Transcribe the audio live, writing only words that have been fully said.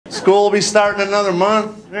School will be starting in another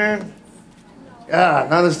month. Man. Yeah,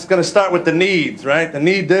 now this is going to start with the needs, right? I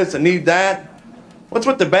need this, I need that. What's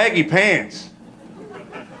with the baggy pants?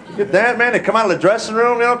 You get that, man? They come out of the dressing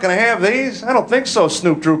room, you know, can I have these? I don't think so,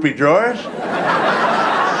 Snoop Droopy Drawers.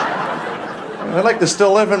 I'd like to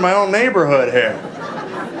still live in my own neighborhood here.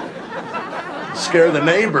 Scare the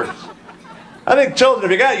neighbors. I think children,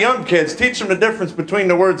 if you got young kids, teach them the difference between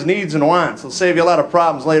the words needs and wants. It'll save you a lot of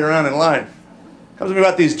problems later on in life. Comes to me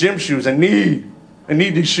about these gym shoes. I need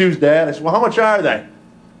these shoes, Dad. I said, well, how much are they? I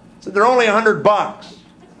said, they're only $100.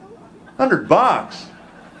 $100?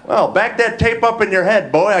 Well, back that tape up in your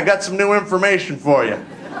head, boy. I got some new information for you.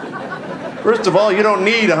 First of all, you don't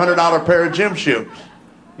need a $100 pair of gym shoes.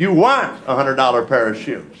 You want a $100 pair of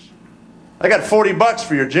shoes. I got $40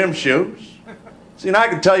 for your gym shoes. See, now I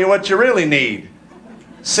can tell you what you really need.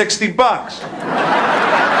 $60.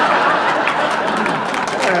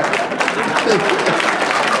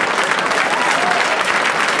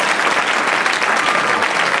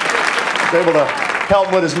 Was able to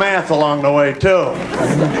help with his math along the way, too.